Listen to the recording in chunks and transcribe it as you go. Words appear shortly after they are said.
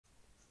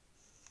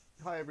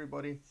Hi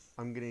everybody,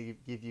 I'm going to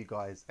give you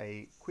guys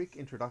a quick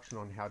introduction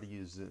on how to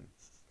use Zoom.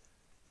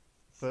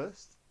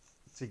 First,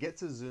 to get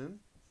to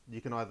Zoom,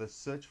 you can either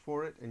search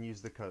for it and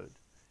use the code.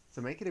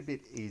 To make it a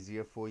bit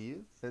easier for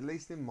you, at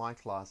least in my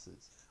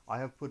classes, I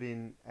have put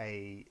in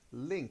a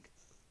link,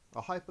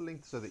 a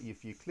hyperlink, so that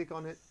if you click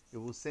on it, it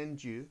will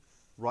send you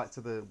right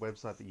to the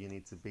website that you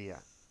need to be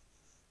at.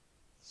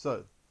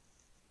 So,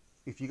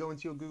 if you go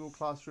into your Google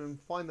Classroom,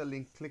 find the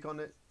link, click on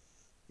it,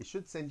 it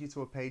should send you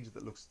to a page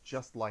that looks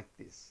just like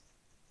this.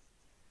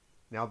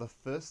 Now, the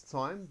first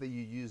time that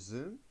you use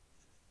Zoom,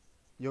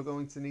 you're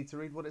going to need to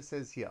read what it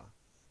says here.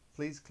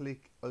 Please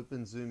click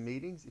Open Zoom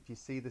Meetings if you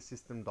see the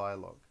system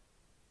dialog.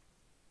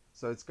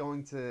 So it's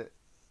going to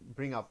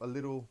bring up a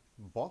little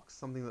box,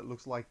 something that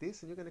looks like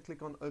this, and you're going to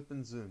click on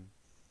Open Zoom.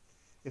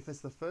 If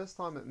it's the first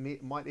time,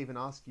 it might even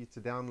ask you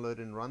to download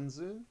and run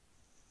Zoom.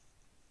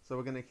 So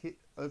we're going to hit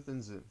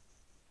Open Zoom.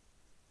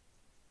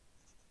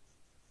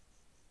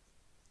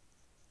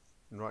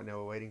 And right now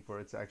we're waiting for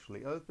it to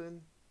actually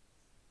open.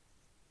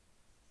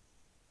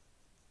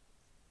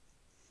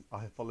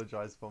 I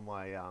apologize for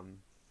my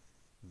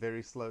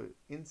very slow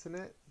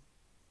internet.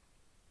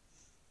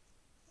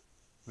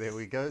 There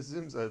we go,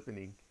 Zoom's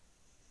opening.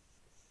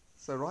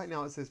 So right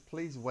now it says,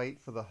 please wait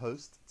for the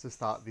host to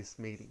start this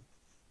meeting.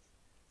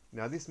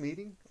 Now this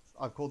meeting,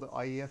 I've called it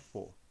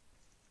IEF4.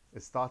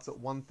 It starts at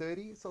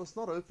 1:30, so it's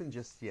not open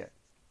just yet.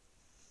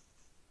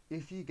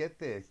 If you get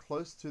there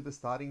close to the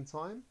starting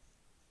time,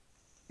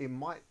 it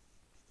might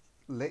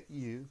let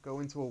you go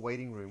into a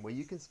waiting room where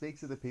you can speak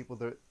to the people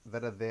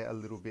that are there a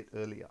little bit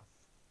earlier.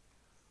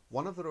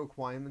 One of the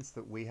requirements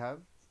that we have,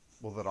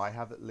 or that I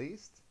have at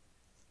least,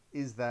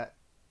 is that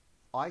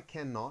I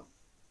cannot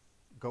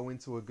go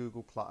into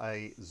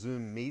a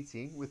Zoom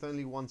meeting with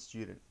only one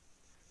student.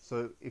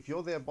 So if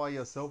you're there by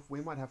yourself,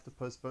 we might have to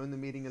postpone the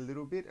meeting a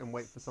little bit and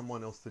wait for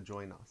someone else to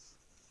join us.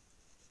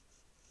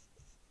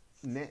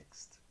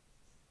 Next,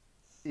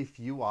 if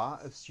you are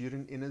a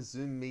student in a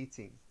Zoom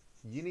meeting,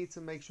 you need to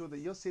make sure that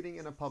you're sitting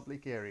in a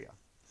public area.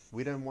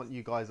 We don't want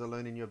you guys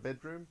alone in your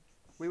bedroom.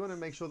 We want to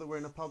make sure that we're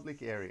in a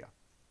public area.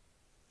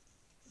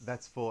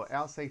 That's for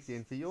our safety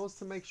and for yours,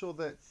 to make sure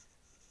that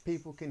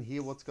people can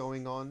hear what's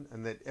going on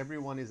and that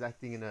everyone is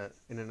acting in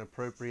an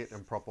appropriate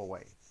and proper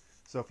way.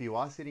 So if you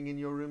are sitting in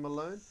your room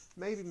alone,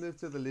 maybe move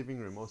to the living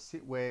room or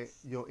sit where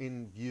you're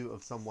in view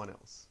of someone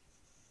else.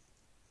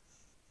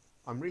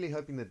 I'm really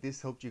hoping that this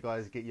helped you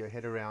guys get your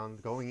head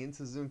around going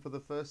into Zoom for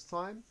the first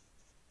time.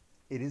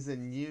 It is a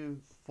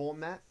new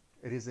format,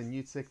 it is a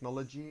new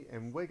technology,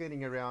 and we're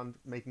getting around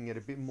making it a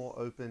bit more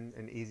open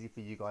and easy for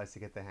you guys to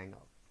get the hang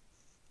of.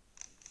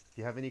 If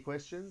you have any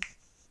questions,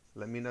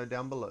 let me know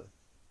down below.